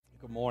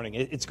Good morning.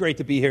 It's great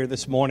to be here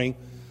this morning.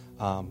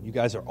 You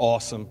guys are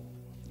awesome.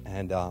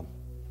 And I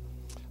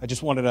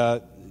just wanted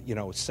to,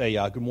 say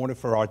good morning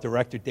for our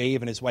director,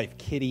 Dave, and his wife,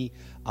 Kitty.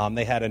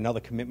 They had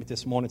another commitment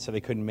this morning, so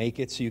they couldn't make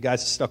it. So you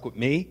guys are stuck with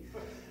me.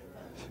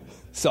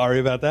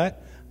 Sorry about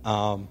that.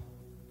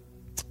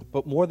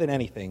 But more than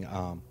anything,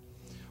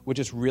 we're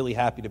just really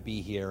happy to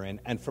be here.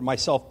 And for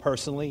myself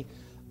personally,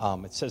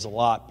 it says a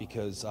lot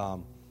because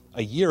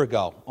a year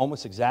ago,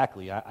 almost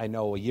exactly, I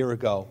know a year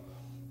ago,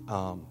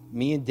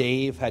 me and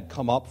Dave had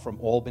come up from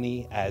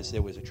Albany as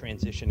there was a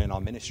transition in our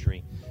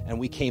ministry, and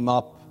we came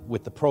up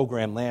with the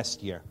program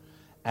last year,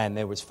 and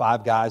there was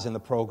 5 guys in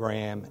the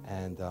program,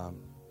 and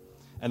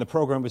the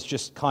program was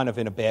just kind of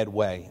in a bad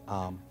way.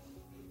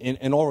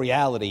 In all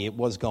reality, it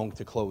was going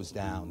to close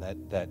down.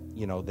 That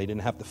they didn't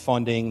have the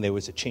funding. There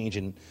was a change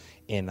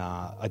in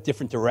a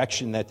different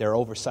direction that their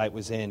oversight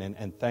was in,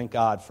 and thank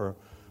God for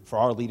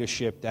our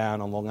leadership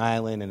down on Long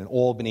Island and in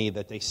Albany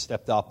that they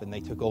stepped up and they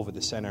took over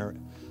the center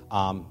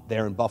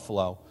there in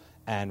Buffalo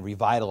and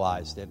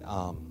revitalized it.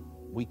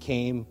 We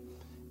came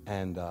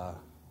and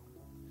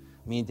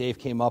me and Dave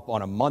came up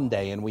on a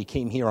Monday and we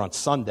came here on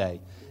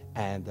Sunday,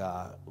 and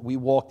we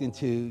walked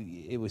into,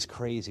 it was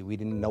crazy. We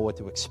didn't know what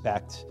to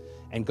expect.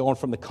 And going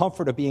from the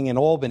comfort of being in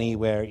Albany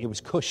where it was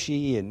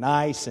cushy and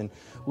nice and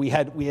we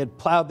had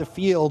plowed the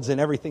fields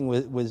and everything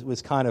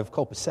was kind of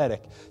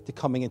copacetic, to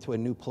coming into a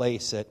new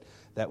place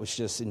that was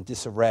just in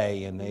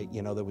disarray, and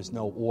there was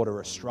no order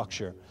or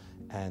structure.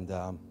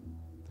 And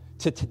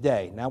to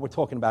today, now we're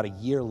talking about a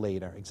year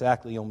later,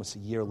 exactly almost a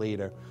year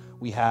later,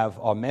 we have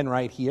our men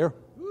right here.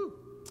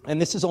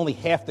 And this is only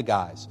half the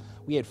guys.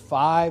 We had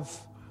 5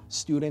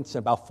 students and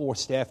about 4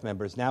 staff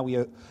members. Now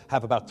we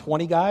have about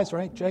 20 guys,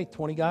 right, Jay?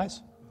 20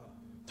 guys?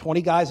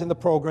 20 guys in the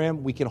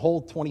program. We can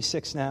hold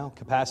 26 now,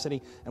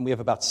 capacity, and we have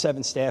about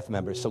 7 staff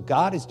members. So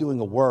God is doing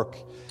a work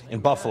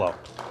in Buffalo.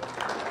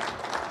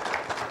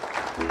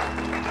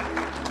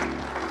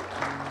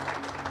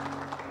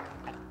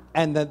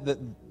 And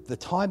the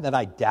time that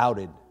I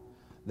doubted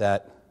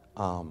that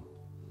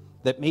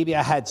maybe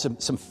I had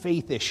some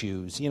faith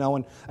issues,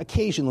 and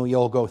occasionally we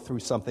all go through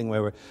something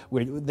where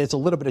there's a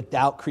little bit of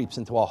doubt creeps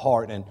into our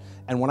heart.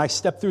 And when I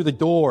stepped through the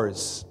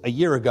doors a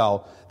year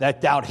ago,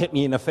 that doubt hit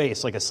me in the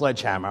face like a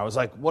sledgehammer. I was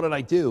like, what did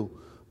I do?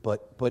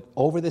 But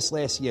over this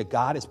last year,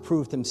 God has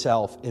proved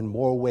himself in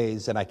more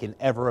ways than I can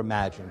ever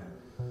imagine.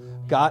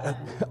 God,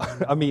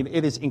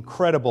 it is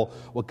incredible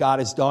what God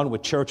has done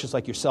with churches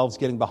like yourselves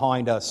getting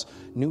behind us,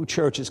 new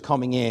churches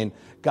coming in,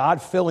 God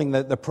filling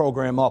the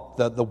program up,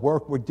 the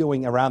work we're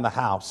doing around the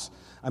house.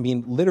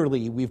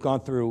 Literally, we've gone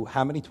through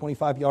how many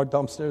 25-yard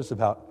dumpsters?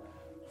 About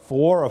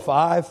 4 or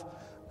 5?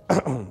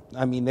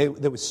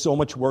 There was so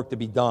much work to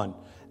be done.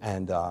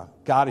 And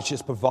God has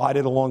just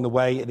provided along the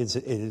way. It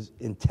is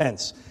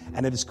intense.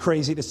 And it is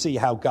crazy to see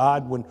how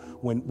God,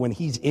 when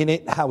he's in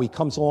it, how he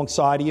comes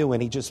alongside you,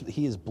 and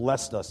he has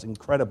blessed us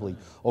incredibly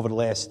over the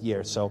last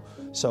year. So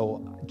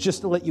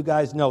just to let you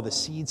guys know, the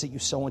seeds that you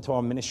sow into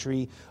our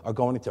ministry are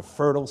going into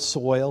fertile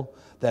soil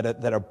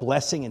that are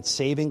blessing and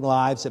saving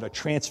lives, that are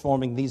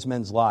transforming these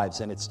men's lives.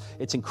 And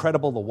it's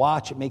incredible to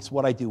watch. It makes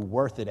what I do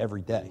worth it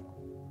every day.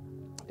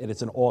 And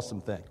it's an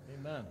awesome thing.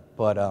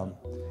 But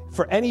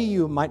for any of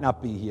you who might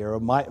not be here or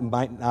might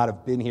not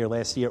have been here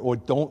last year or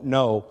don't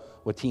know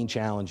what Teen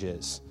Challenge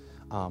is,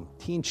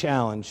 Teen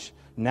Challenge,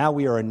 now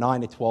we are a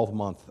 9 to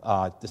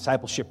 12-month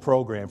discipleship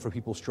program for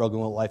people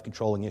struggling with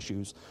life-controlling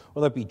issues,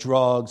 whether it be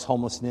drugs,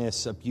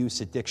 homelessness,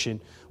 abuse,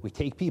 addiction. We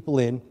take people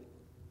in,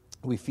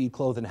 we feed,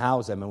 clothe, and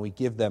house them, and we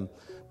give them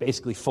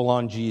basically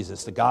full-on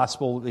Jesus. The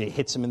gospel, it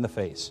hits them in the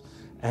face.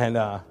 And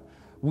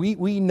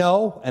We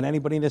know, and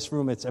anybody in this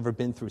room that's ever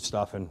been through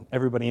stuff, and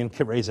everybody in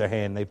can raise their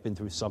hand, they've been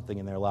through something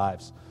in their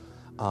lives.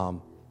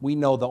 We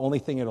know the only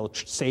thing that'll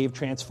save,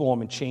 transform,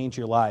 and change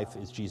your life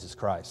is Jesus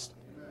Christ.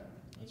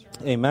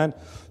 Amen.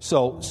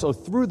 So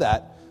through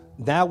that,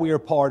 now we are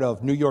part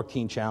of New York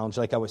Teen Challenge.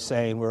 Like I was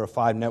saying, we're a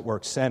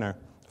 5-network center.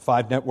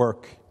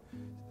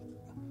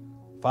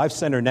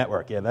 5-center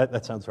network. Yeah,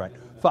 that sounds right.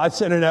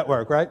 5-center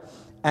network, right?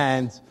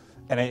 And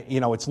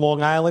it's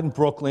Long Island,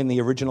 Brooklyn,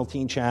 the original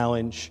Teen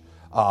Challenge,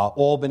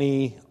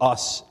 Albany,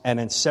 us, and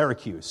then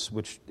Syracuse,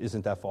 which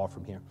isn't that far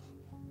from here.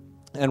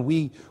 And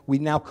we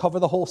now cover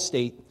the whole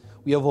state.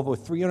 We have over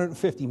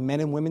 350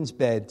 men and women's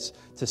beds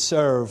to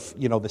serve,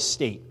 the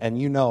state. And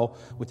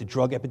with the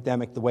drug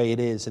epidemic the way it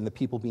is and the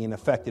people being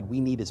affected, we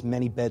need as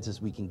many beds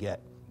as we can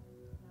get.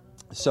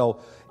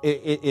 So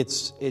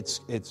it's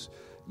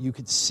you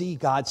could see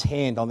God's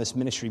hand on this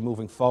ministry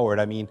moving forward.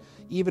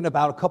 Even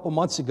about a couple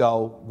months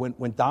ago,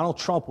 when Donald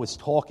Trump was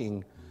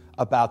talking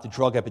about the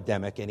drug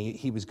epidemic, and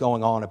he was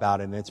going on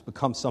about it, and it's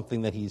become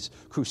something that he's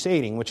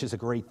crusading, which is a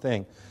great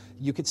thing.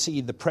 You could see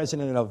the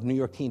president of New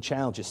York Teen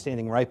Challenge is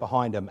standing right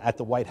behind him at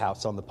the White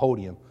House on the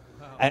podium.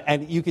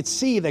 And you could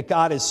see that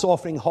God is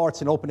softening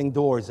hearts and opening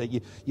doors, that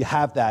you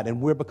have that,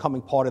 and we're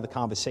becoming part of the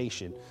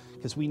conversation.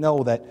 Because we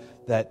know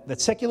that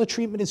secular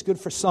treatment is good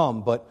for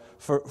some, but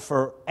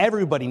for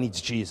everybody needs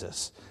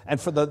Jesus.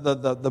 And for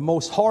the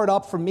most hard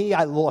up for me,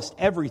 I lost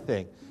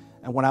everything.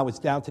 And when I was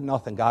down to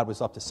nothing, God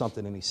was up to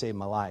something, and he saved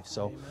my life.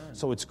 So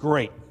it's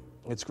great.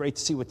 It's great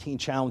to see what Teen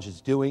Challenge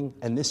is doing.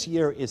 And this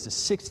year is the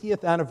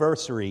 60th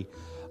anniversary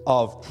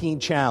of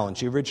Teen Challenge.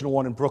 The original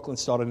one in Brooklyn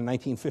started in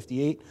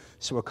 1958.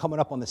 So we're coming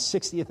up on the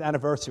 60th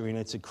anniversary, and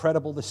it's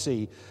incredible to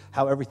see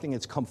how everything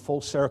has come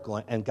full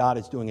circle. And God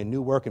is doing a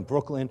new work in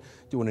Brooklyn,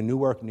 doing a new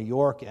work in New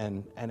York,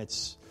 and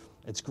it's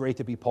great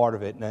to be part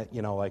of it.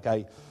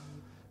 And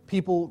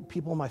people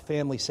in my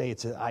family say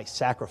I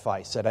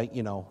sacrifice,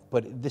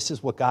 but this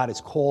is what God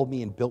has called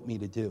me and built me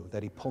to do,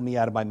 that he pulled me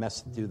out of my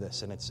mess to do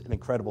this, and it's an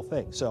incredible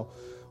thing. So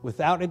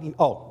without any,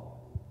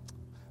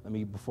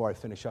 before I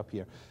finish up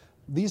here,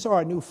 these are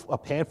our new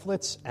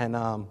pamphlets, and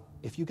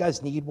if you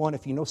guys need one,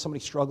 if you know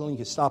somebody struggling, you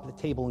can stop at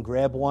the table and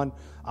grab one,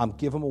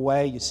 give them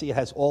away. You see it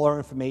has all our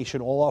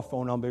information, all our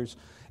phone numbers.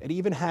 It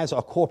even has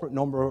our corporate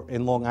number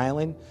in Long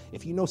Island.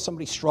 If you know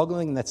somebody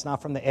struggling that's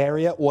not from the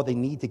area, or they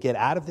need to get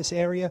out of this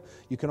area,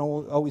 you can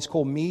always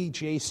call me,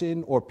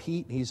 Jason, or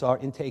Pete. He's our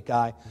intake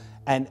guy,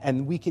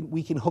 and we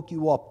can hook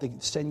you up to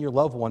send your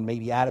loved one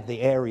maybe out of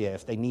the area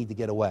if they need to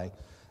get away.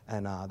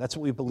 And that's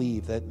what we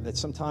believe, that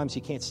sometimes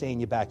you can't stay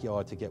in your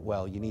backyard to get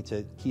well. You need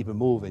to keep it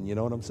moving, you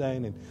know what I'm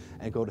saying,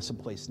 and go to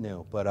someplace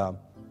new. But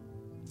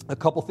a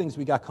couple things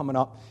we got coming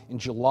up. In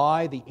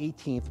July the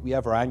 18th, we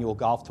have our annual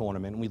golf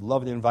tournament, and we'd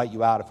love to invite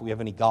you out if we have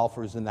any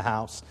golfers in the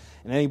house.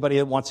 And anybody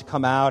that wants to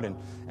come out and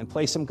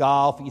play some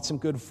golf, eat some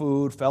good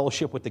food,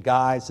 fellowship with the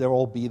guys, they'll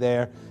all be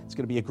there. It's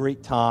going to be a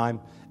great time.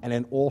 And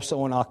then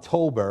also in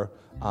October,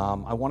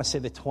 I want to say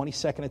the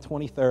 22nd and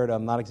 23rd,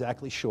 I'm not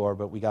exactly sure,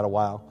 but we got a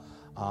while,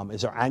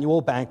 is our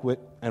annual banquet,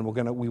 and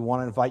we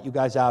want to invite you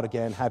guys out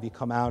again, have you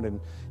come out,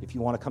 and if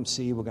you want to come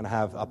see, we're going to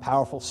have a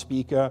powerful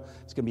speaker.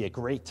 It's going to be a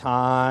great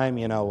time,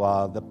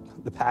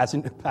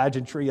 the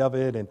pageantry of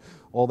it and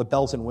all the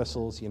bells and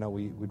whistles.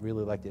 We'd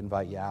really like to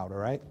invite you out, all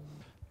right?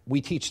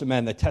 We teach the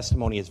men that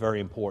testimony is very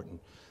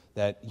important,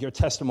 that your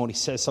testimony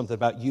says something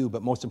about you,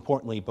 but most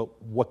importantly,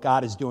 but what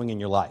God is doing in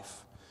your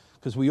life.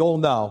 Because we all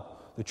know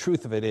the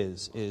truth of it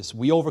is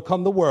we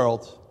overcome the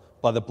world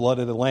by the blood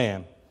of the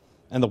Lamb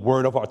and the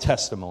word of our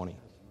testimony.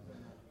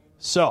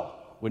 So,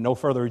 with no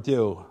further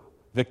ado,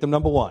 victim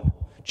number one,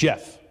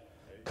 Jeff,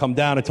 come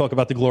down and talk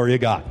about the glory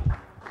of God.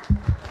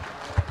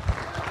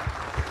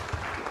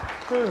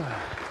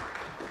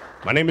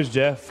 My name is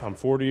Jeff. I'm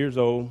 40 years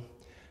old.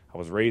 I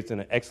was raised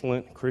in an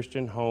excellent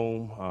Christian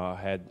home.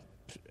 Had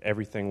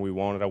everything we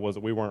wanted.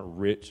 We weren't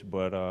rich,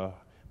 but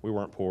we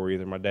weren't poor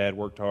either. My dad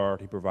worked hard.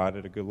 He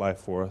provided a good life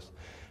for us.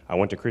 I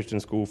went to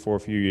Christian school for a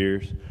few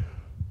years.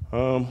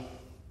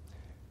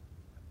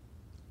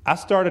 I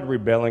started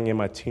rebelling in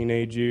my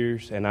teenage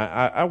years, and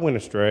I went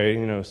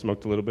astray,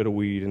 smoked a little bit of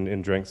weed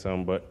and drank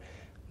some, but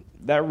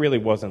that really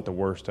wasn't the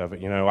worst of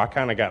it. I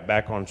kind of got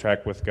back on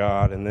track with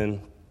God, and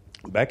then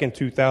back in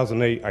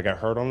 2008, I got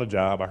hurt on the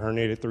job. I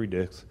herniated 3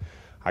 discs.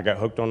 I got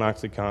hooked on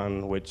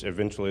OxyContin, which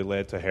eventually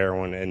led to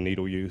heroin and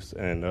needle use,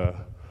 and,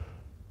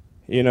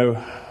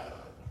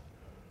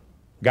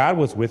 God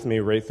was with me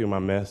right through my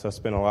mess. I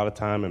spent a lot of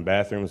time in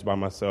bathrooms by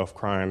myself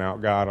crying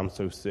out, God, I'm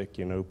so sick,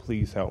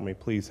 please help me,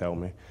 please help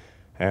me.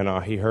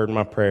 And he heard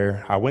my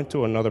prayer. I went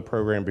to another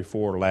program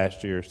before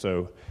last year,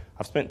 so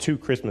I've spent 2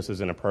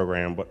 Christmases in a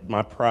program, but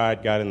my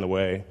pride got in the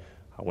way.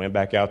 I went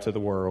back out to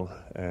the world,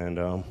 and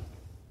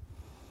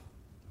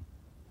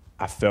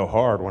I fell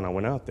hard when I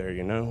went out there,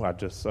 I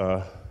just,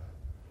 I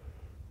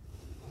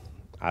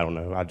don't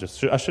know. I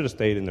should have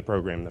stayed in the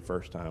program the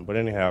first time. But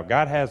anyhow,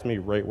 God has me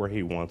right where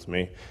he wants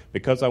me.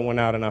 Because I went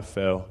out and I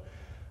fell,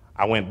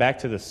 I went back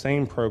to the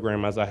same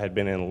program as I had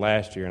been in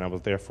last year, and I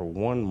was there for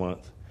 1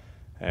 month.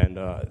 And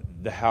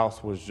the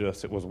house was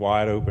it was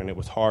wide open. It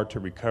was hard to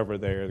recover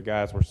there. The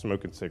guys were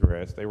smoking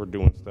cigarettes. They were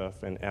doing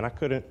stuff. And I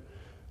couldn't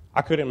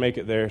make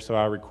it there, so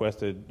I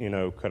requested,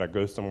 could I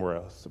go somewhere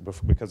else?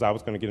 Because I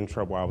was going to get in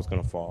trouble. I was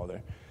going to fall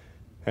there.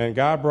 And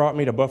God brought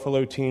me to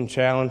Buffalo Teen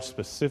Challenge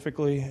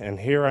specifically, and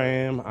here I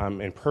am.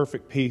 I'm in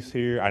perfect peace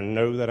here. I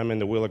know that I'm in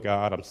the will of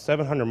God. I'm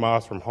 700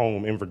 miles from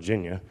home in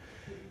Virginia.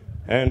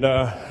 And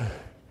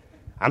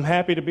I'm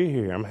happy to be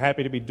here. I'm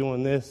happy to be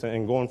doing this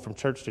and going from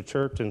church to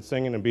church and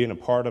singing and being a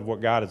part of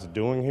what God is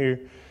doing here.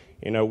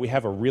 We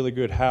have a really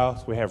good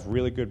house. We have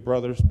really good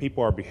brothers.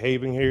 People are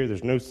behaving here.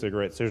 There's no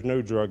cigarettes. There's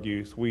no drug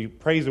use. We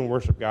praise and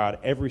worship God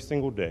every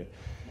single day.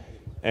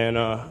 And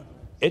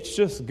it's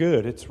just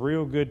good. It's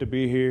real good to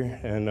be here.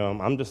 And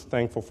I'm just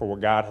thankful for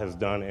what God has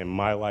done in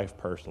my life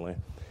personally.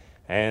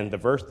 And the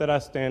verse that I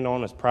stand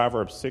on is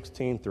Proverbs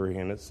 16:3,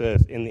 and it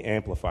says, in the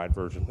Amplified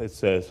Version, it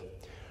says,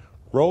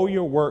 roll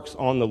your works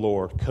on the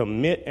Lord,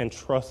 commit and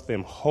trust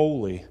them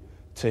wholly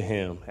to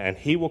him, and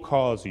he will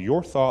cause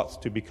your thoughts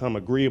to become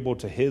agreeable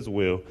to his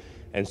will,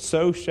 and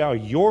so shall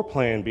your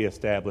plan be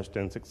established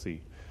and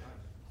succeed.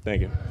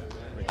 Thank you.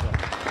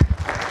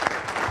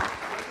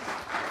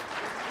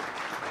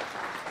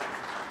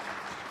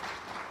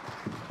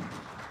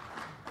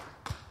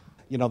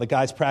 The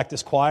guys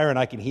practice choir, and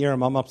I can hear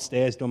them. I'm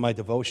upstairs doing my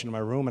devotion in my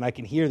room, and I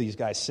can hear these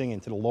guys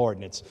singing to the Lord,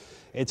 and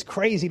it's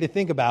crazy to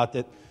think about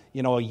that.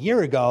 A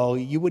year ago,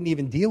 you wouldn't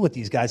even deal with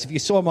these guys. If you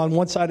saw them on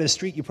one side of the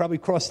street, you probably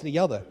crossed to the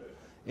other.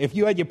 If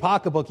you had your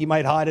pocketbook, you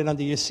might hide it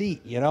under your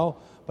seat,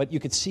 But you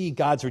could see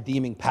God's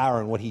redeeming power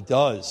and what he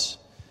does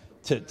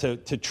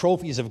to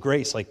trophies of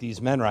grace like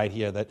these men right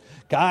here, that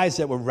guys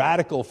that were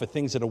radical for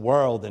things of the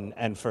world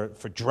and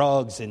for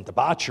drugs and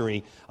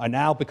debauchery are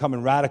now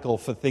becoming radical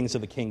for things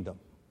of the kingdom.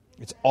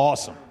 It's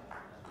awesome.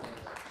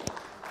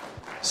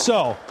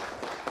 So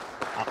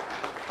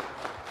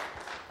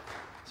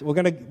we're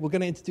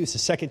gonna introduce a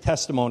second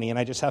testimony, and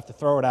I just have to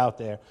throw it out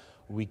there.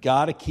 We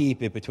got to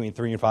keep it between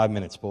 3 and 5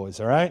 minutes, boys,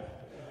 all right?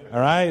 All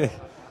right?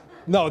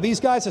 No, these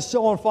guys are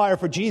so on fire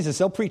for Jesus,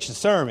 they'll preach the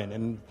sermon.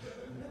 And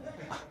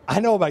I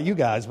know about you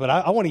guys, but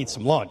I want to eat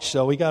some lunch,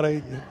 so we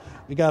gotta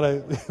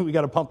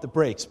pump the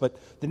brakes. But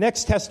the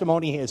next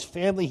testimony is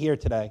family here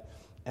today,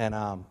 and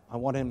I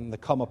want him to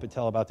come up and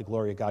tell about the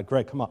glory of God.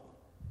 Greg, come up.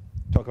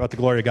 Talk about the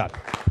glory of God.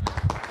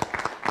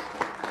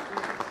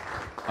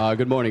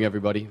 Good morning,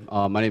 everybody.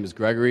 My name is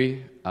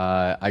Gregory.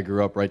 I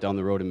grew up right down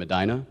the road in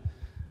Medina.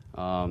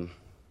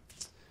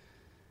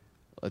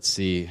 Let's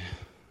see.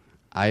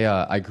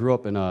 I grew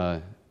up with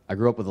a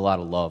lot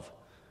of love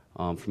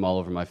from all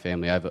over my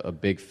family. I have a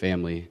big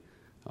family,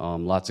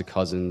 lots of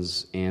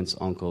cousins, aunts,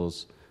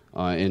 uncles,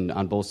 and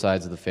on both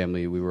sides of the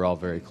family, we were all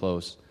very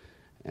close.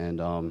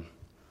 And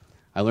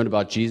I learned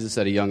about Jesus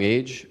at a young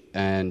age,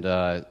 and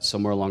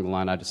somewhere along the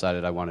line, I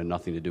decided I wanted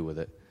nothing to do with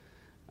it.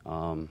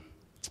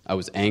 I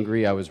was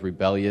angry. I was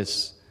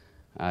rebellious.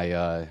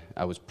 I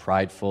was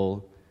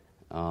prideful.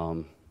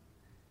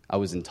 I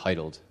was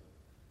entitled.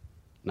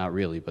 Not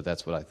really, but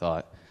that's what I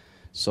thought.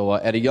 So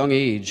at a young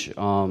age,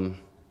 I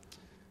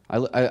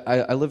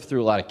lived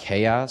through a lot of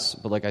chaos,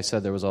 but like I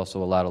said, there was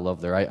also a lot of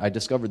love there. I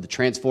discovered the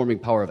transforming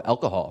power of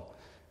alcohol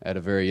at a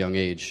very young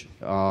age.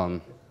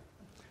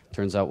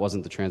 Turns out it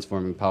wasn't the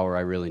transforming power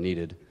I really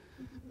needed.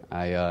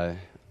 I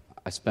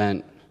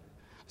spent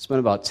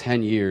about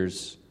 10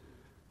 years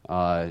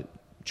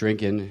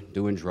drinking,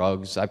 doing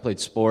drugs. I played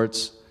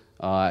sports.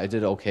 I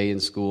did okay in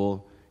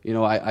school.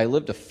 I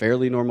lived a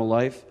fairly normal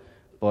life,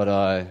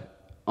 but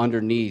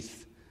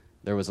underneath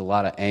there was a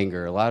lot of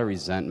anger, a lot of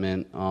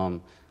resentment, a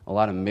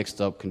lot of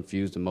mixed up,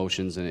 confused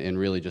emotions, and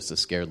really just a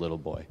scared little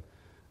boy.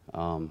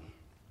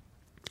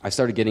 I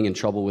started getting in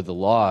trouble with the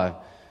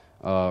law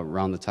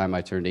around the time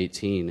I turned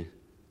 18.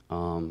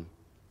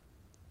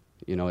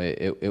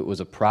 It was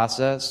a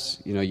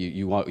process.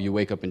 You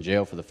wake up in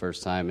jail for the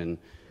first time, and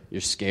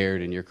you're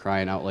scared and you're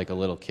crying out like a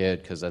little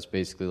kid, because that's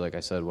basically, like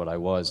I said, what I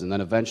was. And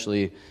then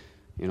eventually,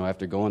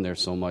 after going there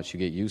so much, you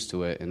get used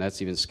to it, and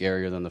that's even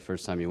scarier than the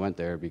first time you went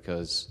there,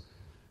 because,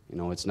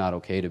 it's not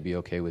okay to be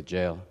okay with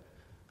jail.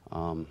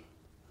 I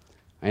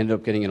ended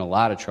up getting in a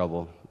lot of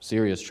trouble,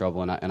 serious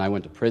trouble, and I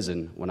went to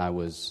prison when I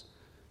was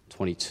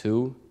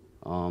 22.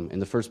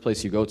 And the first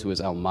place you go to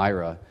is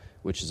Elmira,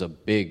 which is a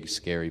big,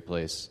 scary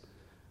place.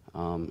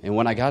 And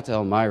when I got to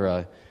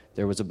Elmira,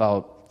 there was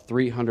about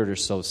 300 or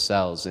so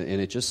cells, and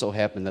it just so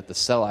happened that the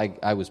cell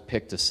I was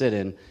picked to sit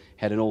in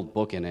had an old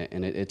book in it,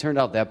 and it turned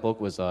out that book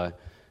was The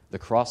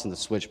Cross and the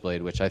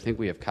Switchblade, which I think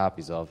we have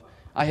copies of.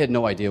 I had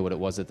no idea what it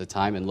was at the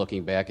time, and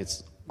looking back,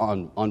 it's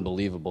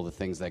unbelievable the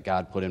things that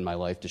God put in my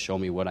life to show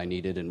me what I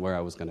needed and where I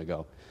was going to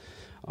go.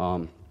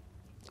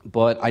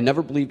 But I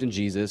never believed in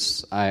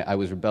Jesus. I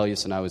was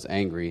rebellious and I was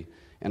angry,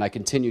 and I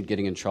continued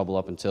getting in trouble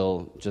up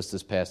until just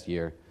this past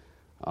year.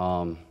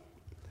 I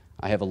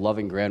have a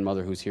loving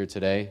grandmother who's here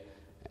today,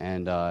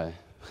 and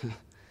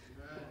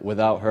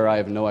without her, I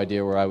have no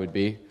idea where I would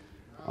be.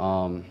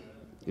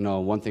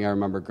 One thing I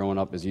remember growing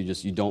up is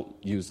you don't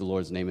use the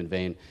Lord's name in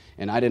vain.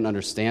 And I didn't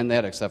understand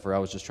that, except for I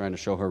was just trying to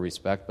show her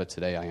respect, but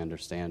today I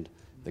understand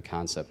the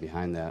concept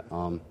behind that.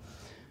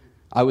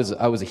 I was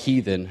a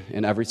heathen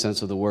in every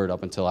sense of the word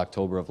up until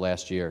October of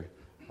last year.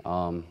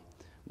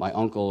 My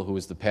uncle, who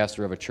is the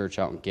pastor of a church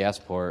out in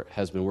Gasport,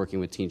 has been working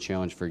with Teen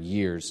Challenge for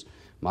years.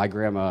 My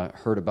grandma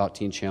heard about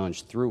Teen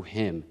Challenge through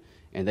him,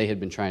 and they had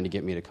been trying to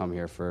get me to come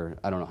here for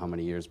I don't know how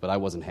many years, but I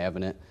wasn't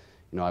having it.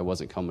 I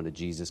wasn't coming to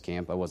Jesus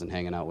camp. I wasn't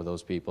hanging out with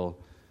those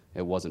people.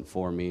 It wasn't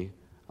for me.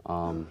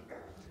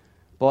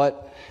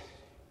 But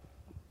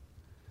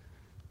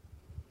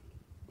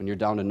when you're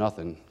down to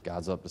nothing,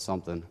 God's up to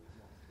something.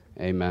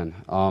 Amen.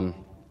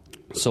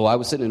 So I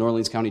was sitting in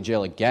Orleans County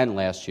Jail again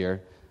last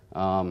year,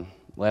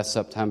 last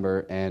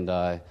September,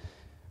 and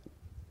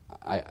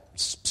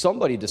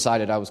somebody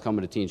decided I was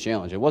coming to Teen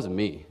Challenge. It wasn't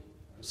me.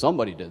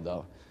 Somebody did,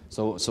 though.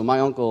 So my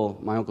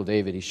uncle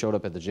David, he showed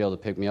up at the jail to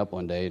pick me up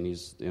one day, and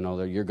he's,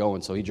 you're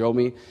going. So he drove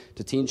me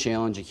to Teen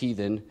Challenge, a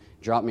heathen,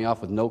 dropped me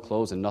off with no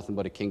clothes and nothing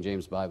but a King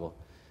James Bible.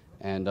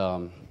 And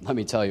let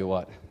me tell you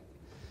what,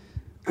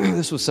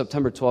 this was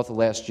September 12th of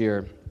last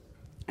year,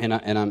 and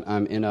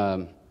I'm in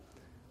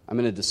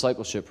a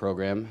discipleship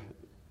program,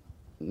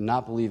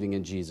 not believing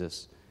in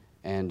Jesus,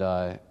 and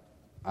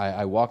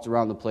I walked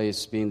around the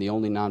place being the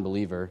only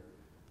non-believer,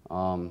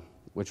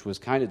 which was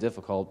kind of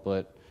difficult,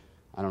 but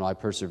I don't know, I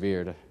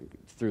persevered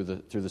through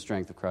the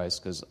strength of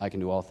Christ, because I can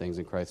do all things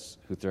in Christ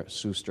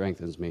who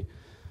strengthens me.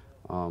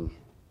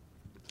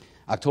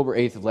 October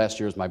 8th of last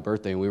year was my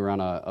birthday, and we were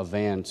on a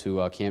van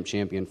to Camp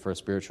Champion for a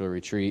spiritual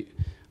retreat,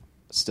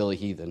 still a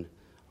heathen.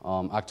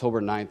 October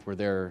 9th, we're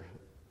there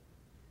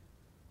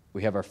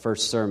we have our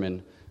first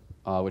sermon,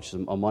 which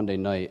is a Monday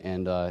night,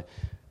 and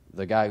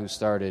the guy who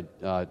started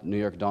New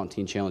York Adult and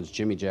Teen Challenge,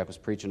 Jimmy Jack, was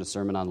preaching a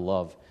sermon on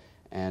love,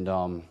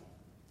 and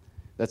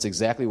that's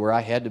exactly where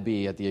I had to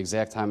be at the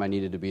exact time I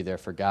needed to be there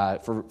for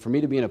God, for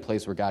me to be in a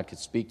place where God could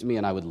speak to me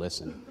and I would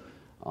listen.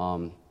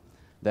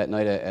 That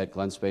night at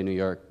Glen Spey, New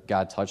York,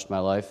 God touched my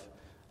life.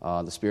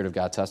 The Spirit of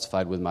God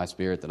testified with my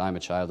spirit that I'm a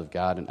child of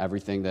God, and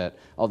everything that,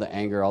 all the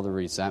anger, all the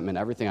resentment,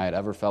 everything I had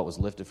ever felt was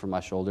lifted from my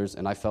shoulders,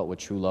 and I felt what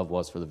true love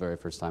was for the very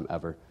first time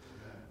ever.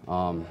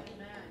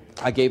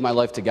 I gave my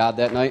life to God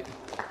that night.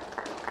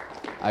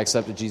 I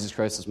accepted Jesus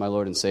Christ as my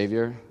Lord and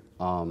Savior.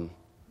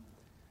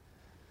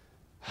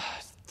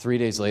 3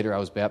 days later, I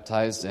was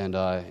baptized, and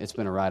it's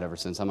been a ride ever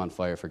since. I'm on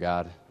fire for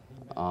God.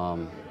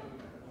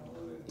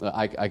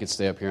 I could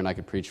stay up here and I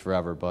could preach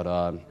forever,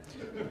 but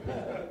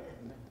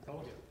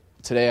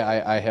today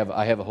I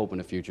have a hope in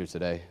the future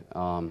today.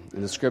 And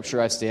the scripture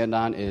I stand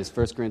on is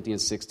 1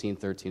 Corinthians 16,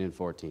 13, and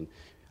 14.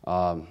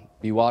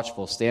 Be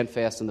watchful, stand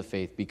fast in the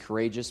faith, be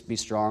courageous, be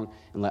strong,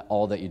 and let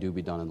all that you do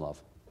be done in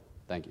love.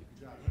 Thank you.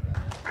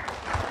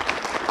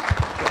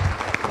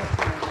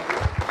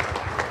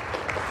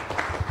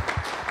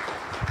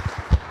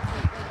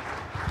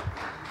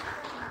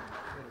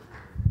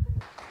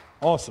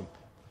 Awesome.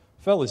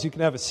 Fellas, you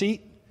can have a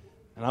seat,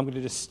 and I'm going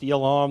to just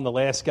steal on the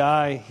last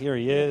guy. Here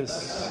he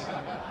is.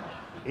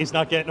 He's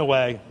not getting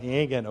away. He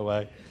ain't getting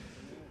away.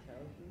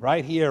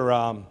 Right here,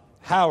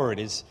 Howard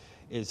is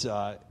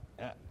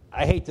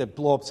I hate to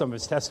blow up some of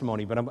his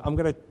testimony, but I'm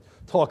going to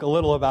talk a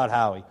little about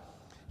Howie.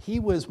 He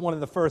was one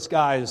of the first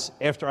guys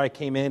after I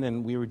came in,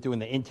 and we were doing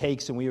the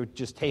intakes, and we were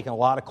just taking a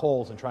lot of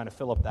calls and trying to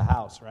fill up the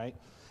house, right?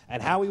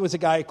 And Howie was a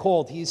guy who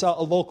called. He's a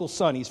local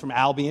son. He's from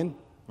Albion.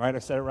 Right, I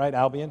said it right,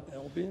 Albion?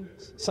 Albion.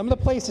 Some of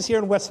the places here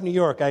in Western New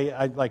York,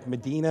 I like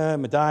Medina,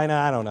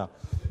 I don't know.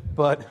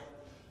 But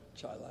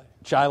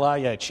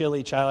Chili, yeah,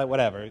 Chile, Chile,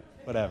 whatever.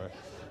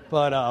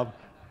 But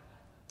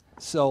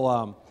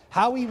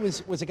Howie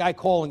was a guy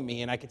calling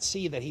me, and I could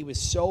see that he was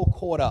so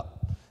caught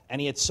up,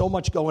 and he had so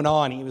much going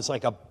on. He was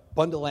like a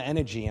bundle of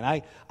energy, and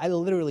I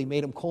literally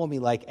made him call me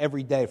like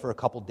every day for a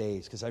couple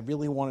days because I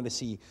really wanted to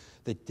see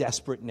the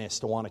desperateness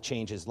to want to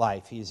change his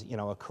life. He's,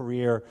 a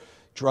career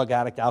drug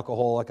addict,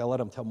 alcoholic. I'll let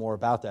him tell more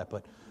about that.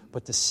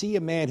 But to see a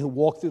man who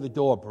walked through the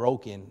door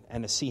broken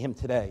and to see him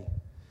today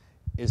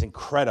is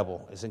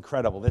incredible.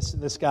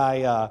 This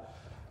guy,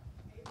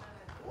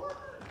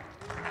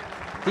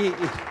 he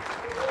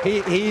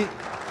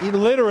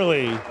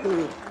literally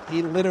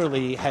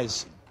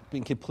has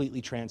been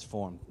completely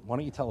transformed. Why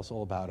don't you tell us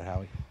all about it,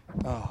 Howie?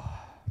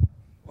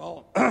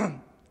 Well,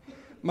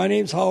 my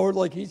name's Howard.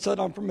 Like he said,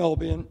 I'm from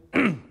Albion.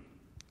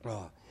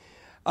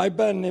 I've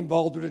been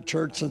involved with the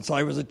church since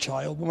I was a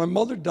child. When my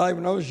mother died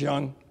when I was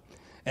young,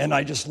 and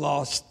I just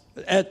lost,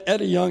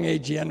 at a young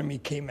age, the enemy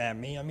came at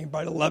me. I mean,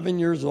 by 11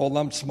 years old,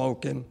 I'm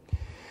smoking.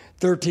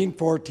 13,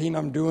 14,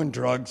 I'm doing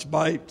drugs.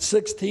 By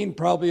 16,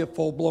 probably a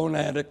full-blown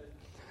addict.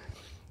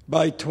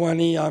 By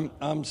 20,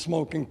 I'm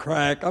smoking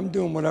crack. I'm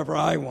doing whatever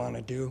I want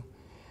to do.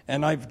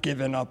 And I've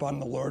given up on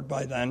the Lord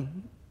by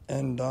then.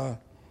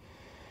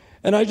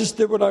 And I just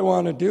did what I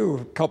want to do.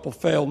 A couple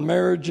failed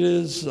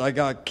marriages. I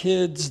got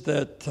kids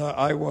that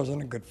I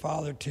wasn't a good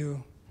father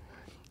to.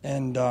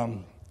 And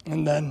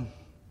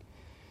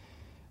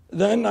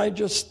then I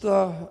just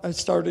I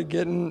started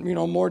getting,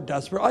 more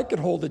desperate. I could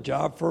hold a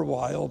job for a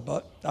while,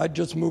 but I'd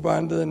just move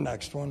on to the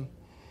next one.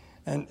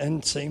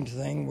 And same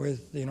thing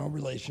with,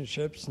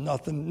 relationships.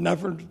 Nothing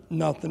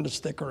to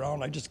stick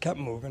around. I just kept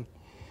moving.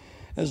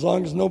 As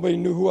long as nobody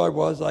knew who I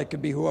was, I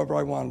could be whoever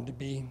I wanted to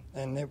be.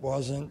 And it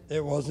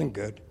wasn't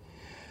good.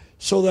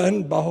 So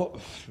then about,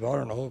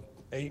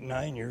 8,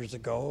 9 years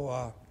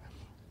ago,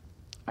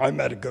 I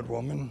met a good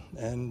woman.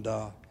 And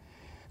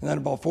then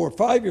about 4 or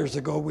 5 years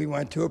ago, we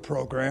went to a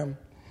program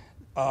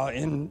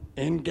in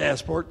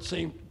Gasport,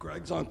 St.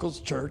 Greg's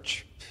Uncle's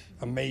Church.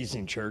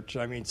 Amazing church.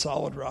 I mean,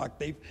 solid rock.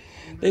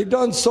 They've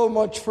done so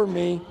much for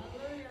me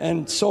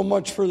and so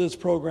much for this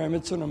program.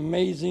 It's an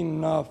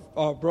amazing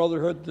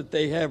brotherhood that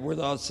they have with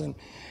us.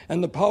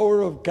 And the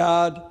power of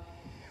God,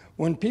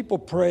 when people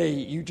pray,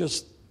 you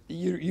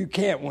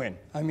can't win.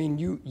 I mean,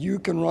 you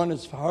can run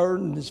as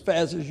hard and as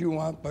fast as you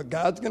want, but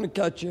God's going to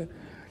catch you.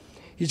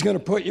 He's going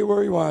to put you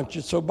where he wants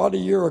you. So about a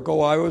year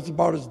ago, I was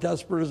about as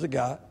desperate as I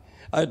got.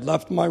 I had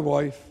left my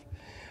wife.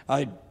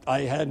 I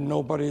had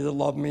nobody that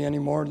loved me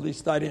anymore, at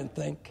least I didn't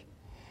think,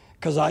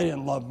 because I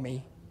didn't love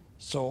me.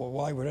 So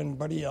why would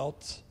anybody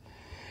else?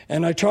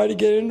 And I tried to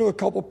get into a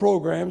couple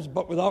programs,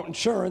 but without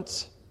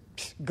insurance,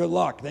 good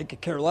luck. They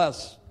could care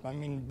less. I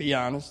mean, be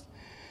honest.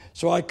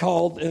 So I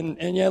called,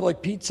 and yeah,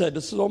 like Pete said,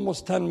 this is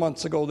almost 10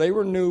 months ago. They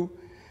were new,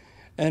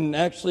 and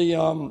actually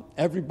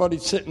everybody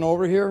sitting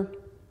over here,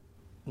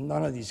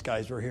 none of these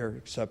guys were here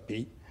except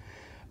Pete.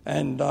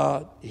 And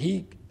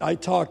I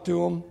talked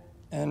to him,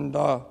 and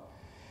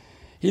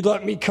he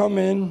let me come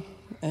in,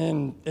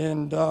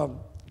 and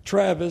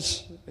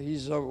Travis,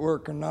 he's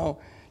working now.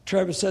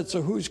 Travis said,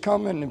 so who's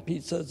coming? And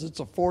Pete says, it's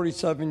a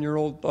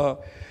 47-year-old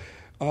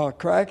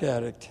crack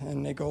addict.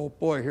 And they go,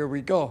 boy, here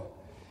we go.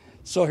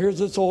 So here's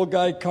this old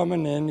guy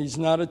coming in. He's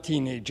not a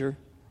teenager,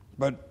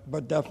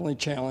 but definitely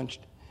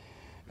challenged.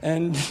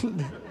 And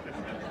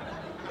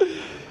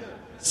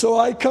so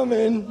I come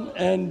in,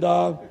 and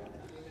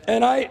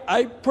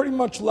I pretty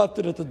much left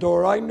it at the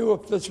door. I knew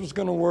if this was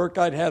going to work,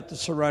 I'd have to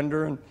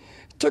surrender. And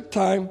it took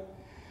time.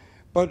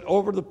 But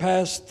over the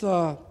past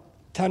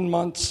 10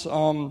 months,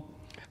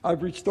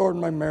 I've restored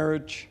my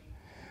marriage.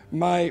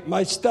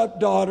 My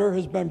stepdaughter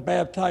has been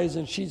baptized,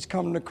 and she's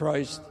come to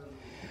Christ.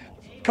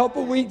 A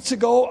couple weeks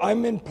ago,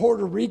 I'm in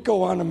Puerto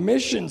Rico on a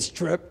missions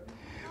trip,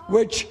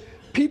 which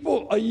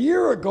people, a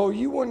year ago,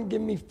 you wouldn't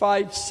give me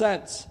 5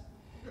 cents.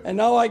 And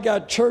now I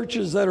got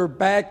churches that are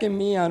backing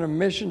me on a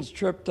missions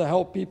trip to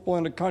help people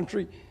in the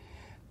country.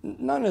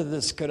 None of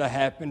this could have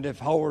happened if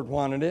Howard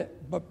wanted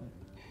it, but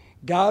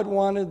God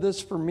wanted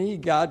this for me.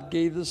 God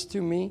gave this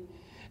to me,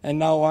 and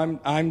now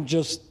I'm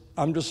just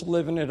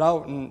living it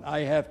out, and I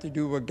have to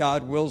do what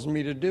God wills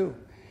me to do,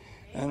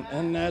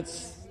 and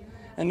that's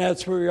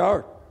where we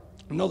are.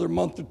 Another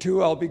month or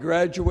two, I'll be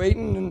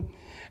graduating,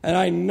 and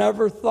I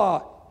never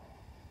thought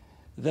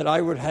that I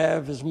would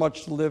have as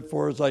much to live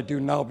for as I do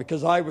now,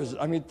 because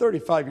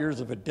 35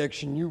 years of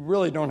addiction, you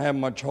really don't have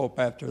much hope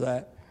after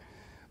that.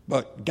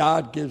 But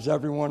God gives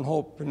everyone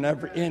hope in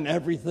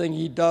everything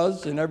He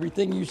does, in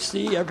everything you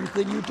see,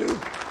 everything you do.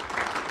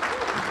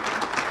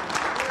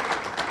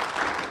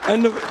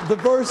 And the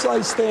verse I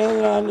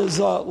stand on is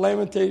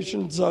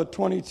Lamentations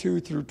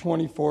 22 through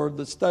 24.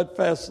 The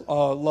steadfast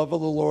love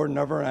of the Lord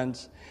never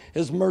ends.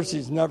 His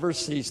mercies never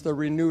cease. They're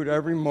renewed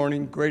every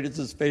morning. Great is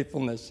His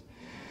faithfulness.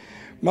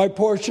 My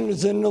portion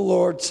is in the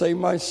Lord, say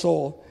my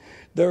soul.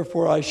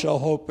 Therefore I shall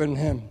hope in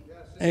Him.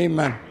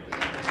 Amen.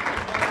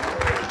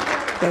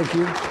 Thank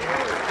you.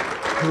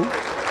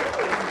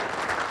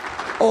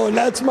 Oh, and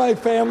that's my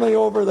family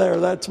over there.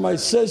 That's my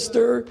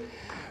sister,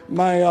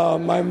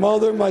 my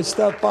mother, my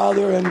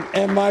stepfather,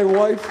 and my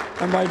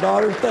wife and my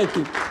daughter. Thank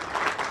you.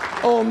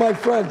 Oh, my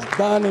friends,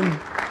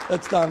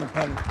 that's Don and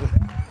Penny.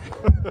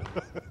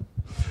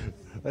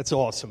 That's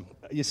awesome.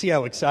 You see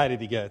how excited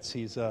he gets.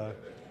 He's a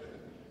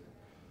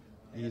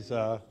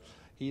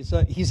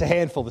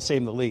handful, to say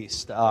the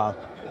least.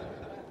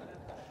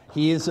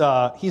 He's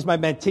my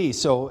mentee,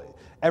 so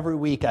every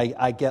week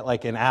I get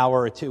like an hour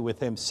or two with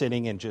him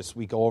sitting, and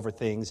we go over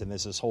things, and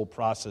there's this whole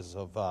process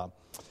of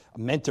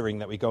mentoring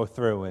that we go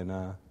through.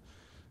 And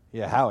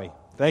Howie.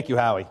 Thank you,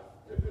 Howie.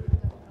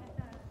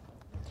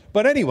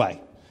 But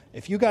anyway,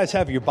 if you guys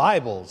have your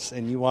Bibles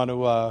and you want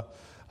to,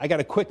 I got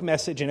a quick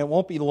message, and it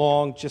won't be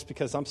long, just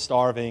because I'm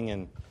starving.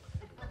 And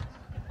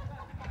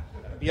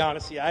to be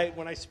honest,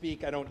 when I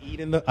speak, I don't eat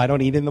in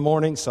the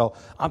morning, so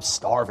I'm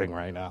starving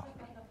right now,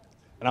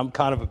 and I'm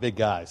kind of a big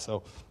guy,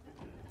 so.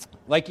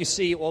 Like you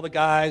see, all the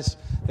guys,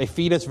 they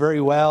feed us very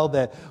well.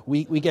 That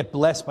we get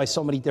blessed by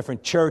so many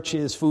different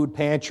churches, food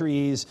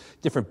pantries,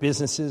 different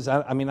businesses.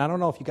 I don't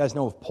know if you guys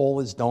know of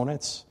Paula's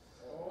Donuts.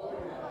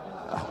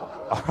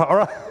 All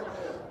right.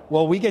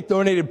 Well, we get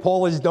donated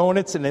Paula's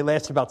Donuts, and they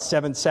last about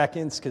 7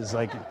 seconds because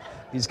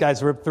these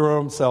guys rip through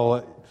them.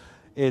 So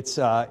it's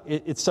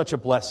such a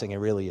blessing. It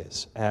really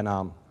is. And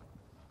I'll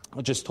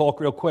just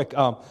talk real quick.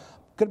 I'm going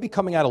to be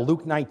coming out of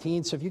Luke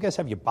 19. So if you guys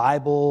have your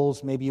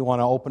Bibles, maybe you want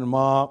to open them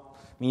up.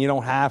 You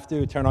don't have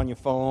to. Turn on your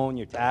phone,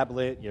 your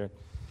tablet, if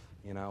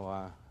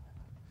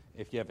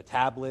you have a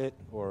tablet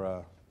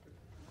or,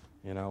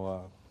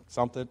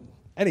 something,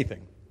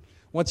 anything.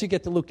 Once you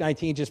get to Luke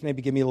 19, just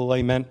maybe give me a little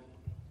amen.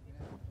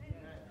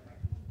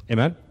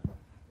 Amen?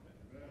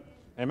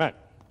 Amen.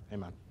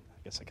 Amen.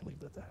 I guess I can leave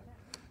it at that.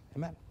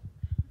 Amen.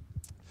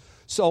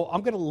 So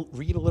I'm going to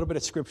read a little bit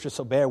of Scripture,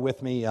 so bear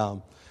with me.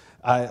 I'm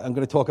going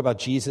to talk about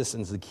Jesus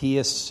and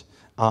Zacchaeus.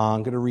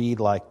 I'm going to read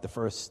like the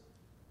first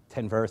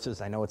 10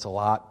 verses. I know it's a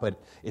lot,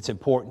 but it's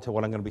important to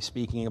what I'm going to be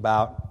speaking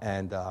about,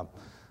 and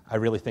I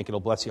really think it'll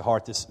bless your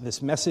heart.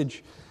 This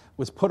message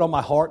was put on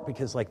my heart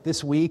because, like,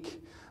 this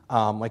week,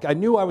 I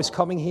knew I was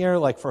coming here,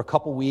 like, for a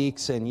couple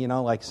weeks, and,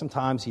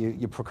 sometimes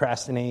you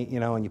procrastinate,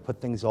 and you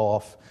put things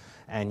off,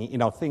 and,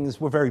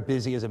 things were very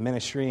busy as a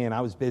ministry, and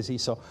I was busy,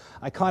 so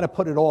I kind of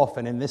put it off,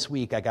 and then this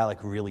week I got,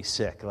 like, really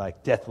sick,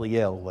 like, deathly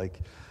ill. Like,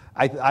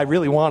 I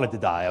really wanted to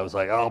die. I was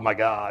like, oh, my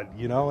God,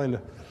 and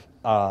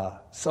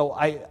so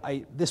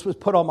this was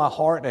put on my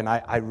heart, and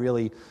I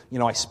really,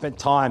 I spent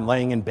time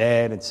laying in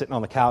bed and sitting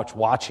on the couch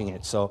watching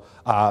it. So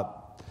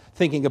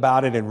thinking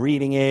about it and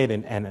reading it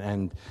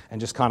and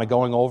just kind of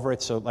going over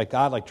it. So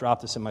God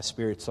dropped this in my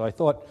spirit. So I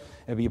thought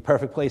it'd be a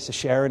perfect place to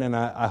share it, and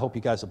I hope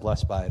you guys are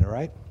blessed by it. All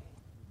right.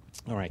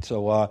 All right.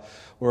 So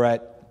we're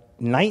at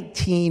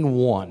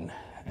 19:1,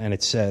 and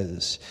it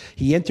says,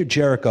 "He entered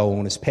Jericho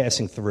and was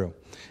passing through,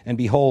 and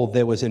behold,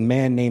 there was a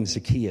man named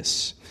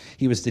Zacchaeus.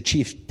 He was the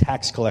chief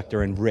tax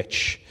collector and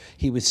rich.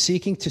 He was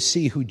seeking to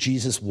see who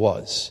Jesus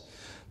was,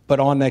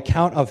 but on the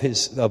account of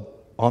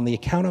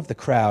the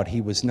crowd,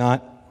 he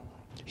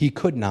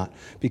could not,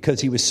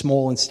 because he was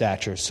small in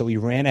stature. So he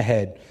ran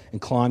ahead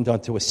and climbed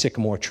onto a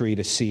sycamore tree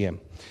to see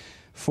him,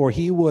 for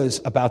he was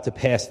about to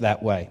pass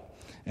that way.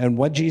 And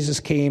when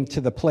Jesus came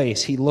to the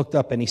place, he looked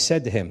up and he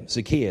said to him,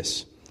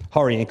 'Zacchaeus,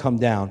 hurry and come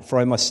down, for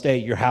I must stay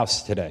at your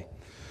house today.'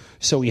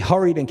 So he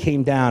hurried and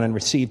came down and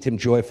received him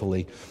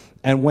joyfully.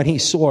 And when he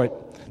saw it,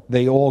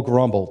 they all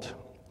grumbled.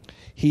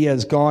 He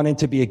has gone in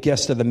to be a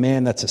guest of the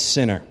man that's a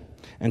sinner.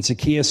 And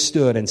Zacchaeus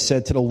stood and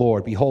said to the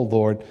Lord, Behold,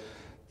 Lord,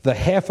 the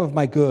half of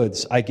my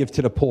goods I give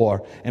to the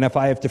poor, and if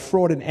I have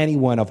defrauded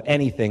anyone of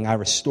anything, I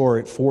restore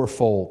it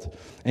fourfold.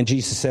 And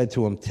Jesus said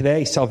to him,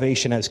 Today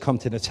salvation has come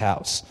to this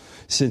house,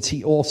 since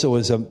he also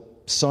is a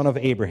son of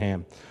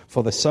Abraham.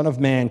 For the Son of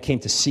Man came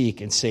to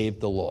seek and save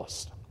the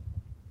lost.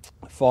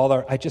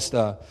 Father, I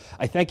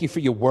thank you for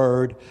your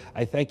word.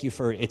 I thank you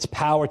for its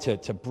power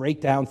to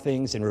break down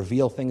things and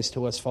reveal things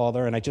to us,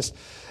 Father. And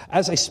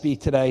as I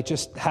speak today,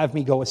 just have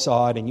me go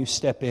aside and you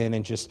step in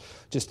and just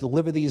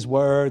deliver these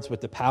words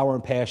with the power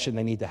and passion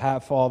they need to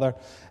have, Father.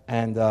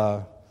 And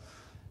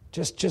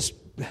just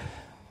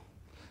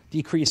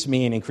decrease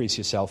me and increase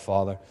yourself,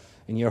 Father.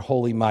 In your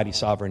holy, mighty,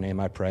 sovereign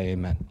name I pray,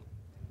 amen.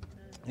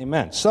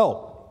 Amen.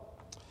 So,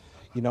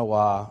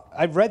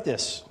 I've read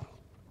this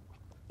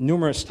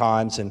numerous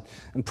times, and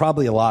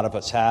probably a lot of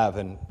us have.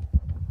 And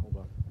hold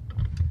on,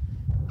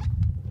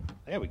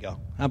 there we go.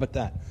 How about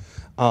that?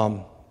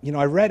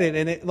 I read it,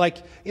 and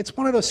it's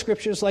one of those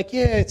scriptures. A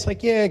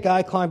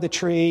guy climbed a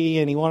tree,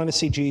 and he wanted to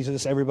see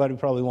Jesus. Everybody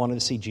probably wanted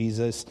to see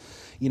Jesus.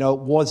 It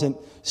wasn't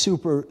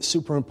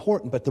super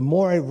important, but the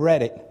more I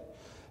read it,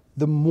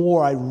 the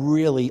more I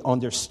really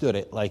understood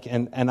it.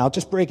 And I'll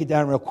just break it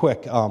down real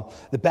quick.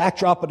 The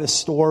backdrop of the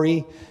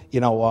story,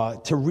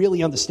 to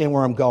really understand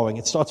where I'm going,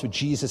 it starts with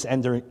Jesus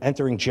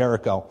entering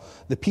Jericho.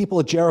 The people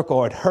of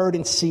Jericho had heard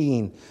and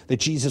seen that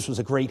Jesus was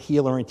a great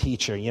healer and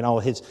teacher.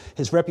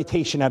 His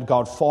reputation had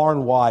gone far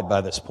and wide by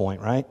this point,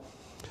 right?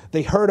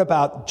 They heard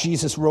about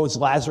Jesus rose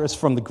Lazarus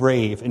from the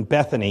grave in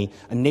Bethany,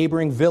 a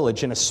neighboring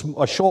village, and a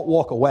short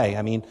walk away.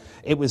 I mean,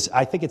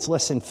 I think it's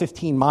less than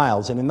 15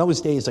 miles. And in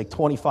those days,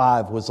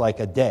 25 was like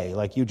a day.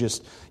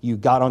 You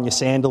got on your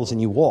sandals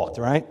and you walked,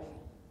 right?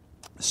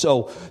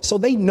 So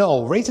they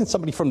know raising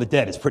somebody from the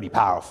dead is pretty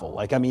powerful.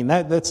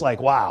 That's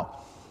wow.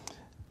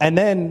 And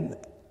then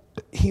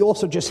he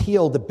also just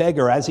healed the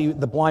beggar,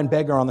 the blind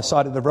beggar on the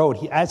side of the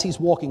road. As he's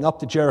walking up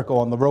to Jericho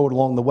on the road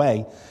along the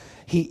way,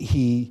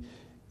 he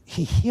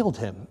healed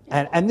him.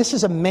 And this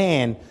is a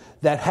man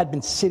that had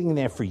been sitting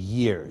there for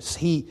years.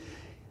 He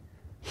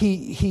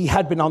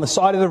had been on the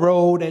side of the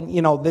road, and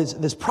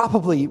there's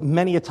probably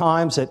many a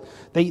times that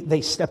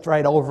they stepped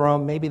right over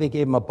him. Maybe they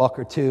gave him a buck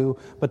or two,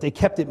 but they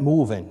kept it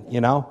moving,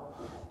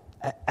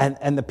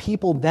 And the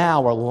people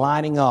now are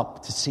lining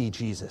up to see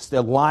Jesus.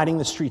 They're lining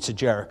the streets of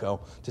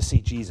Jericho to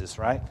see Jesus,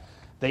 right?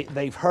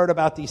 They've heard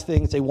about these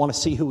things. They want to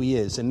see who he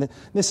is. And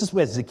this is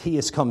where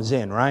Zacchaeus comes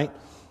in, right?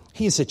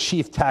 He's a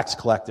chief tax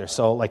collector,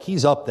 so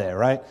he's up there,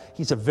 right?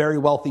 He's a very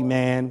wealthy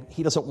man.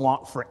 He doesn't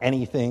want for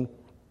anything.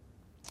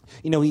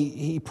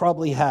 He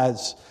probably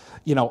has,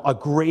 a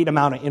great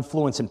amount of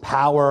influence and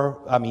power.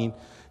 I mean,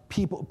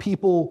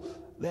 people,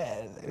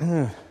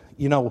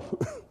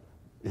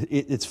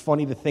 it's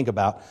funny to think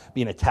about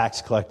being a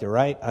tax collector,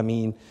 right? I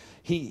mean,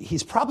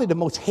 he's probably the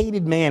most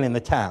hated man in the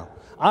town.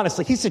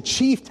 Honestly, he's a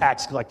chief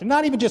tax collector,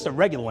 not even just a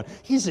regular one.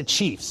 He's a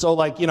chief. So,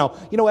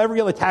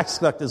 every other tax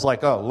collector is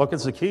oh, look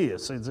at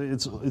Zacchaeus.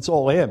 It's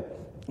all him,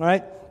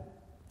 right?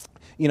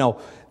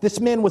 This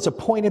man was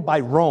appointed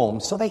by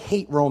Rome, so they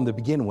hate Rome to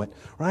begin with,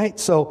 right?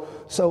 So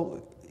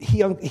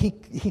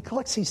he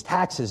collects these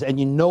taxes, and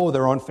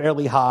they're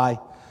unfairly high.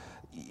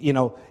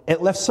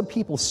 It left some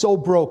people so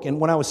broke,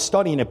 and when I was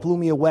studying, it blew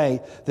me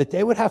away that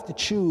they would have to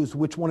choose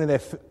which one of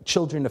their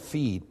children to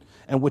feed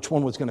and which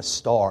one was going to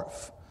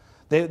starve.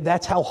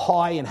 That's how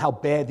high and how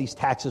bad these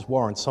taxes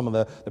were in some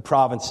of the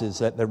provinces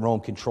that Rome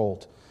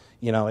controlled.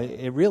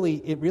 It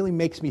really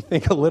makes me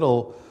think a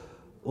little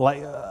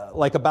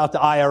like about the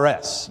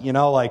IRS.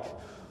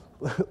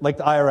 Like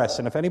the IRS.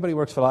 And if anybody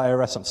works for the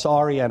IRS, I'm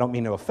sorry, I don't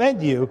mean to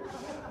offend you,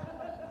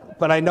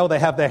 but I know they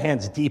have their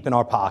hands deep in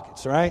our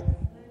pockets, right?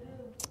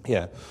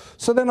 Yeah.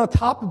 So then on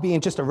top of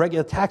being just a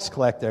regular tax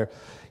collector,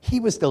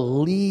 he was the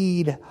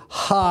lead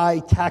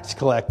high tax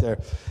collector.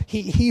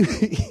 He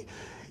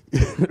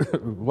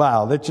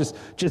wow, that just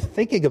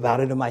thinking about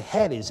it in my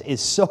head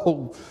is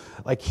so,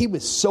 he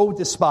was so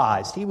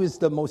despised. He was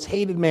the most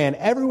hated man.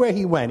 Everywhere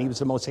he went, he was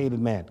the most hated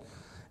man.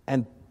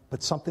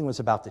 But something was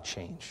about to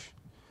change.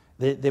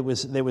 There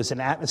was an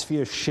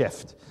atmosphere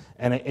shift,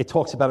 and it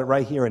talks about it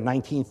right here in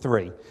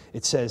 19:3.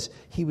 It says,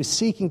 he was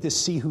seeking to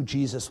see who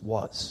Jesus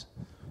was.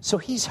 So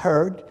he's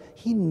heard,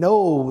 he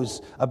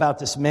knows about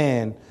this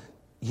man,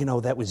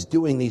 that was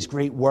doing these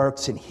great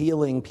works and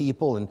healing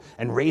people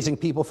and raising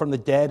people from the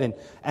dead.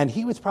 And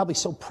he was probably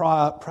so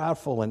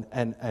proudful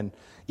and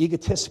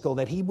egotistical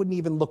that he wouldn't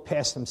even look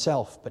past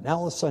himself. But now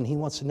all of a sudden he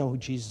wants to know who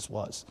Jesus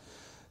was.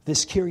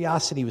 This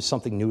curiosity was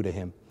something new to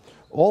him.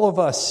 All of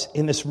us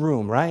in this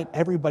room, right?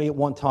 Everybody at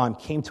one time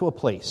came to a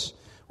place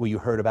where you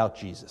heard about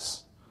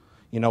Jesus.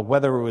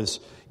 Whether it was,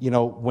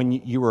 when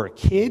you were a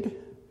kid,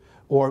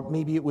 or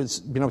maybe it was,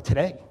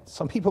 today.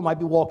 Some people might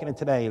be walking in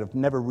today and have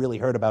never really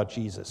heard about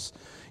Jesus.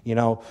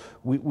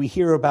 We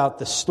hear about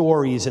the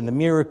stories and the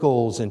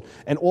miracles and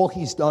all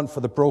he's done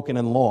for the broken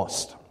and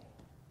lost.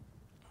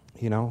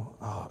 You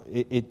know,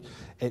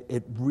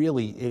 it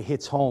really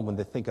hits home when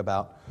they think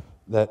about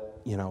that.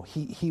 You know,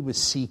 he was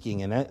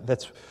seeking, and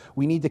that's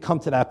we need to come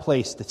to that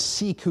place to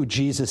seek who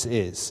Jesus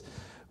is.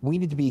 We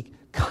need to be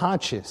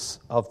conscious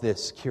of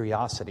this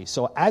curiosity.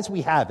 So as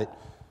we have it,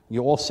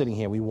 you're all sitting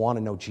here. We want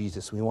to know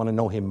Jesus. We want to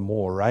know him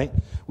more, right?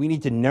 We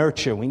need to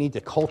nurture. We need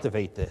to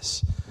cultivate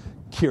this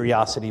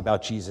curiosity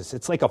about Jesus.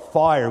 It's like a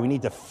fire. We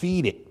need to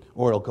feed it,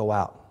 or it'll go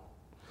out.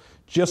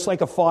 Just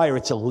like a fire,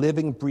 it's a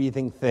living,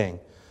 breathing thing.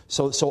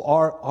 So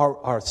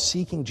our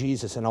seeking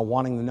Jesus and our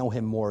wanting to know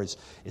him more is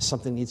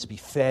something that needs to be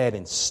fed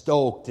and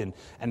stoked, and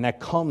that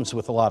comes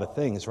with a lot of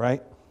things,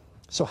 right?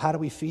 So how do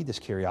we feed this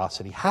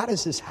curiosity? How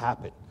does this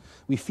happen?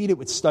 We feed it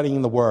with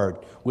studying the Word,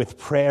 with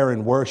prayer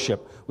and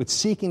worship, with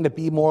seeking to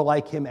be more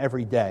like him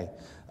every day.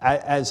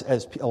 As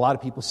a lot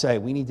of people say,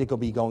 we need to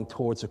be going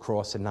towards the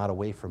cross and not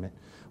away from it.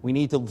 We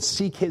need to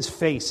seek his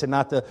face and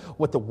not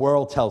what the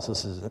world tells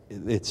us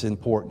it's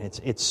important.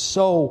 It's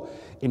so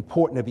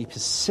important to be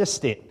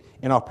persistent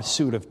in our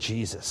pursuit of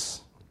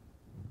Jesus.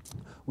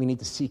 We need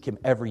to seek him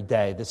every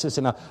day. This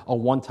isn't a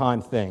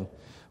one-time thing.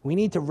 We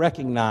need to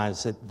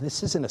recognize that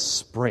this isn't a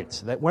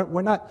sprint. That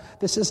we're not.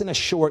 This isn't a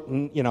short,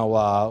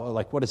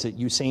 like what is it?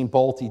 Usain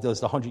Bolt, he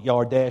does the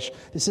 100-yard dash.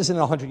 This isn't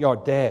a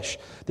 100-yard dash.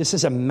 This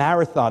is a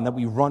marathon that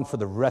we run for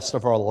the rest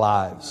of our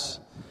lives.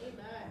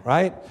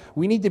 Right?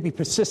 We need to be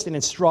persistent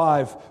and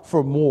strive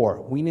for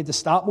more. We need to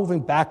stop moving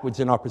backwards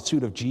in our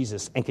pursuit of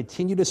Jesus and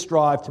continue to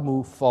strive to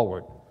move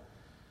forward.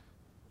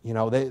 You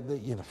know,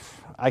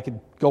 I could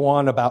go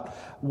on about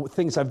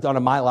things I've done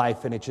in my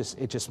life, and it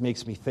just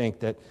makes me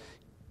think that,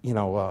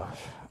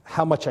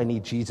 how much I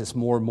need Jesus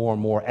more and more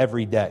and more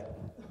every day.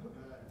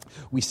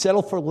 We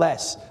settle for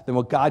less than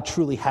what God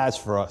truly has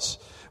for us.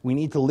 We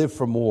need to live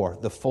for more,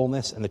 the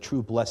fullness and the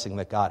true blessing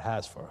that God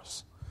has for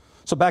us.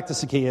 So back to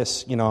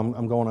Zacchaeus.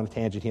 I'm going on a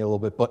tangent here a little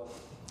bit, but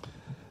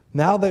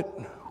now that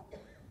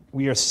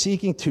we are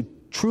seeking to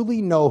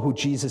truly know who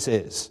Jesus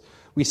is,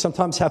 we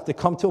sometimes have to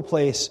come to a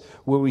place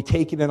where we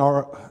take it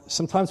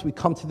sometimes we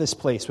come to this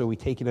place where we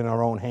take it in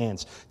our own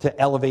hands to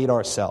elevate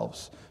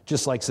ourselves,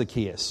 just like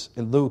Zacchaeus.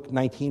 In Luke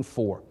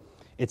 19:4,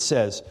 it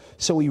says,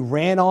 "So he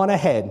ran on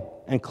ahead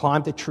and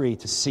climbed a tree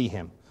to see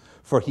him,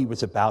 for he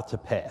was about to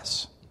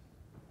pass."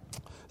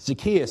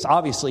 Zacchaeus,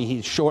 obviously,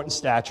 he's short in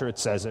stature, it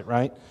says it,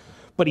 right?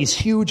 But he's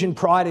huge in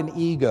pride and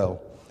ego,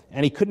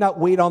 and he could not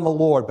wait on the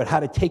Lord, but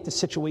had to take the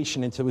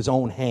situation into his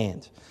own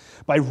hand.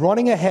 By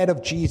running ahead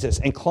of Jesus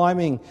and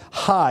climbing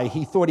high,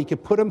 he thought he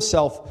could put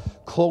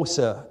himself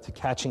closer to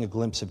catching a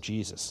glimpse of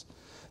Jesus.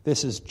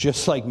 This is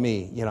just like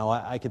me.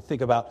 I could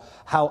think about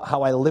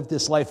how I lived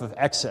this life of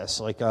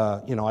excess.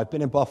 I've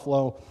been in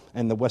Buffalo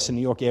and the Western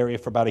New York area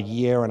for about a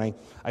year, and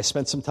I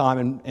spent some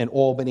time in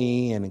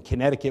Albany and in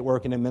Connecticut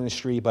working in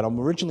ministry, but I'm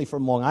originally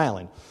from Long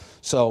Island.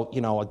 So,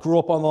 I grew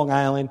up on Long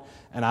Island,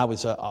 and I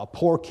was a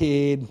poor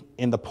kid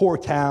in the poor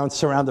towns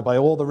surrounded by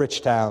all the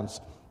rich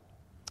towns.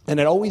 And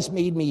it always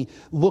made me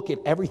look at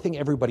everything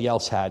everybody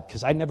else had,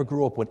 because I never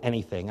grew up with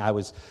anything. I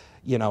was,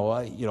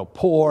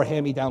 poor,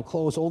 hand-me-down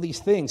clothes, all these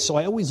things. So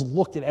I always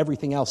looked at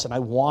everything else, and I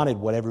wanted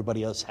what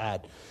everybody else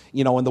had.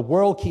 And the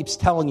world keeps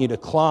telling you to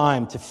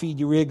climb, to feed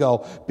your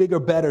ego, bigger,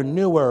 better,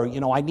 newer.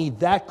 I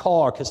need that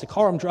car because the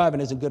car I'm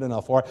driving isn't good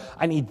enough, or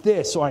I need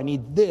this, or I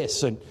need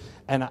this. And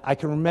I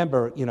can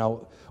remember,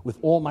 with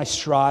all my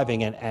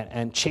striving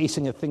and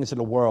chasing the things of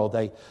the world,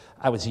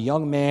 I was a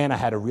young man. I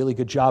had a really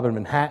good job in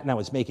Manhattan. I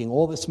was making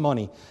all this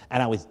money,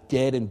 and I was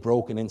dead and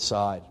broken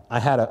inside. I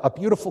had a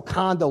beautiful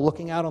condo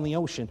looking out on the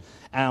ocean,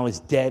 and I was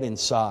dead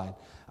inside.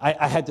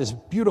 I had this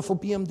beautiful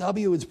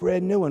BMW. It was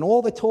brand new, and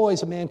all the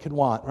toys a man could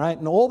want, right?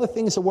 And all the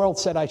things the world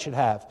said I should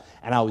have,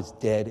 and I was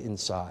dead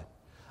inside.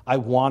 I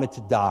wanted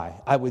to die.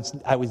 I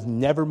was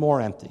never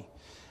more empty.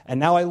 And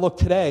now I look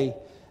today,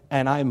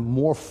 and I am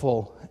more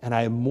full, and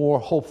I am more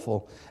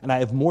hopeful, and I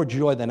have more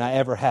joy than I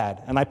ever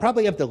had. And I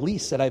probably have the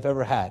least that I've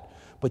ever had,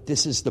 but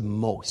this is the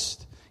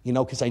most,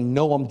 because I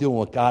know I'm doing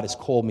what God has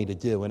called me to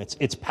do. And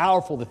it's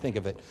powerful to think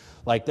of it,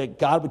 like that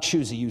God would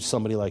choose to use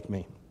somebody like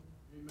me.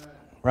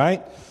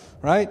 Amen.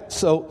 Right?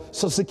 So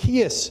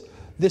Zacchaeus,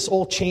 this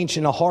all changed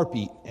in a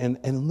heartbeat.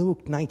 And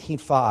Luke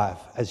 19:5,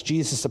 as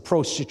Jesus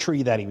approached the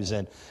tree that he was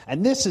in.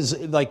 And this is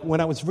like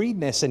when I was reading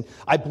this, and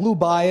I blew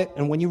by it.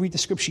 And when you read the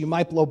scripture, you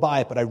might blow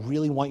by it, but I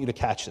really want you to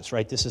catch this,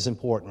 right? This is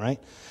important, right?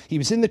 He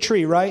was in the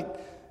tree, right?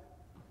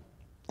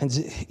 And,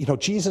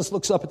 Jesus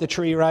looks up at the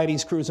tree, right?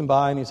 He's cruising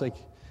by, and he's like,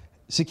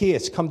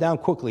 "Zacchaeus, come down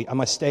quickly. I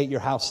must stay at your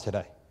house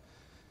today."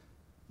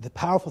 The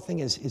powerful thing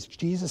is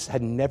Jesus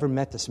had never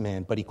met this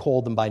man, but he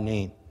called him by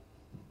name.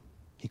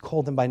 He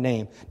called him by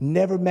name.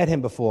 Never met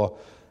him before.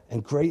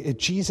 And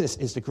Jesus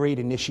is the great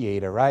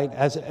initiator, right?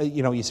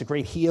 He's a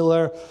great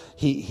healer.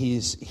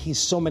 He's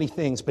so many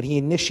things, but he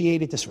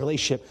initiated this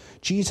relationship.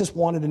 Jesus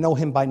wanted to know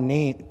him by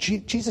name.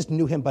 Jesus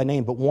knew him by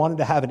name, but wanted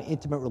to have an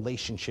intimate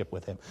relationship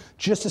with him,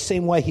 just the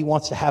same way he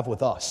wants to have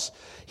with us.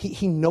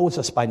 He knows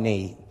us by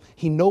name.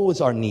 He knows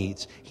our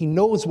needs. He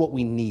knows what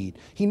we need.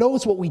 He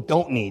knows what we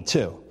don't need,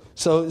 too.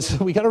 So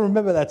we got to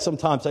remember that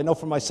sometimes. I know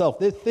for myself,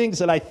 there's things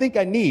that I think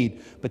I need,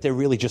 but they're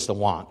really just a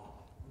want.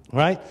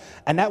 right?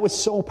 And that was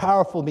so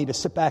powerful to me to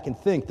sit back and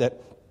think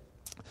that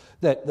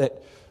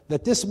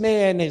this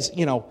man is,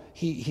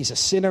 he's a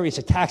sinner, he's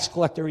a tax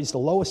collector, he's the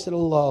lowest of the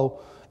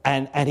low,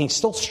 and he's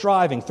still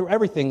striving through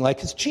everything,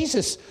 because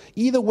Jesus,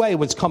 either way,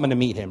 was coming to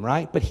meet him,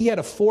 right? But he had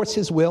to force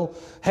his will.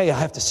 Hey, I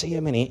have to see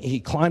him, and he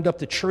climbed up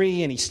the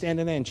tree, and he's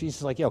standing there, and Jesus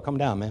is like, yo, come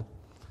down, man.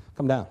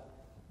 Come down.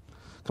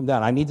 Come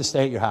down. I need to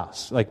stay at your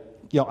house.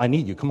 I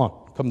need you. Come on,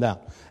 come down.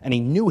 And he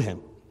knew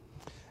him.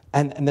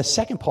 And the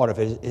second part of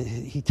it,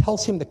 he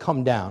tells him to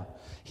come down.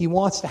 He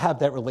wants to have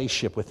that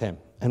relationship with him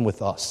and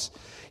with us.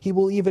 He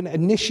will even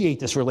initiate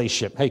this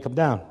relationship. Hey, come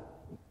down.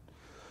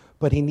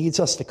 But he needs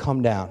us to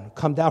come down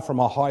from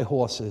our high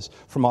horses,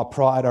 from our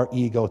pride, our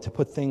ego, to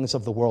put things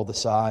of the world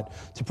aside,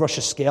 to brush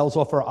the scales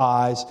off our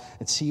eyes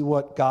and see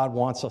what God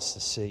wants us to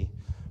see.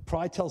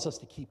 Pride tells us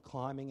to keep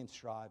climbing and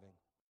striving.